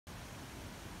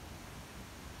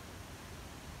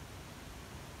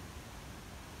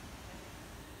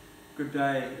Good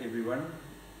day everyone.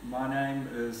 My name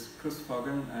is Chris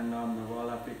Foggan and I'm the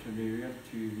wildlife veterinarian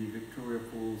to the Victoria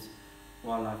Falls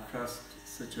Wildlife Trust,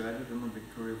 situated in the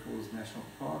Victoria Falls National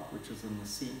Park, which is in the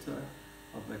centre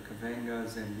of the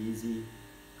Zambezi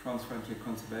Transfrontier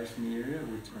Conservation Area,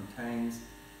 which contains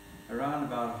around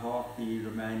about half the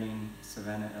remaining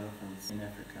savanna elephants in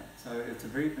Africa. So it's a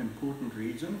very important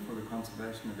region for the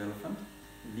conservation of elephant.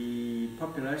 The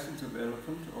populations of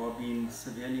elephant are being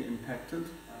severely impacted,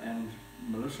 and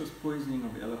malicious poisoning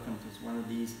of elephant is one of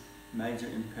these major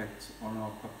impacts on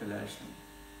our population.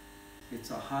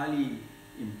 It's a highly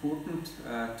important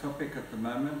topic at the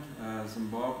moment.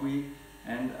 Zimbabwe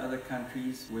and other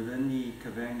countries within the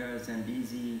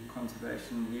Zambezi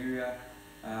conservation area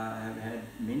have had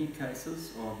many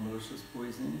cases of malicious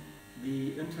poisoning.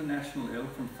 The International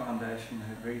Elephant Foundation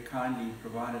have very kindly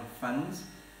provided funds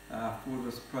for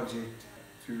this project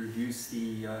to reduce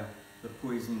the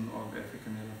poisoning of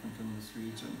African elephant in this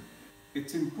region.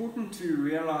 It's important to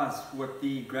realize what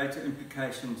the greater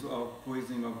implications of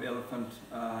poisoning of elephant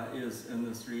is in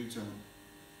this region.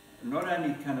 Not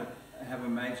only can it have a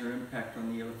major impact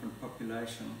on the elephant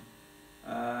population,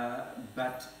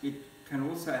 but it can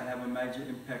also have a major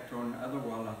impact on other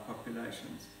wildlife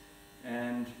populations.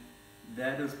 And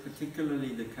that is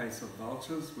particularly the case of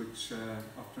vultures, which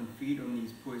often feed on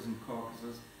these poisoned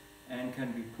carcasses and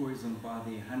can be poisoned by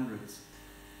the hundreds.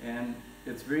 And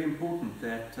it's very important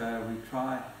that we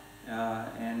try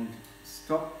and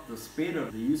stop the spread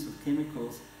of the use of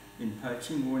chemicals in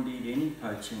poaching, or indeed any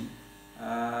poaching,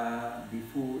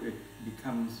 before it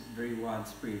becomes very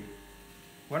widespread.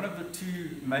 One of the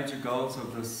two major goals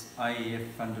of this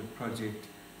IEF-funded project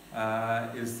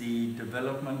is the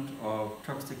development of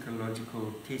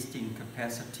toxicological testing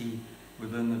capacity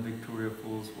within the Victoria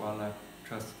Falls Wildlife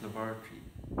Trust Laboratory.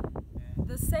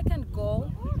 The second goal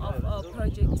of our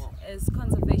project is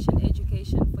conservation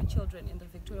education for children in the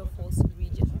Victoria Falls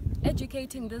region.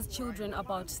 Educating these children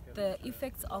about the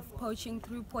effects of poaching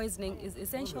through poisoning is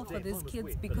essential for these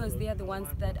kids, because they are the ones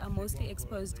that are mostly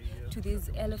exposed to these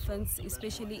elephants,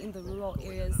 especially in the rural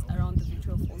areas around the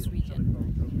Victoria Falls region.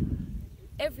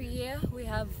 Every year we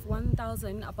have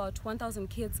about 1,000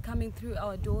 kids coming through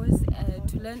our doors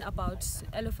to learn about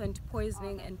elephant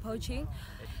poisoning and poaching,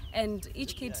 and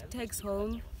each kid takes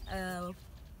home a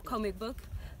comic book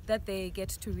that they get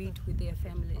to read with their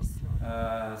families.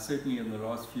 Certainly in the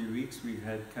last few weeks we've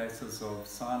had cases of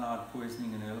cyanide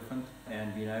poisoning in elephant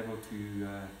and been able to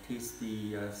test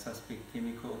the suspect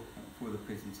chemical for the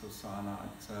presence of cyanide.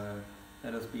 So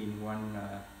that has been one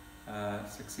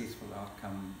successful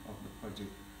outcome of the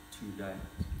project to date.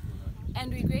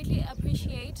 And we greatly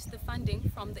appreciate the funding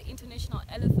from the International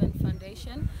Elephant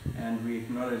Foundation. And we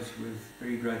acknowledge with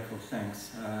very grateful thanks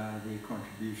their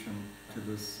contribution to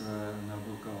this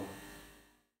noble goal.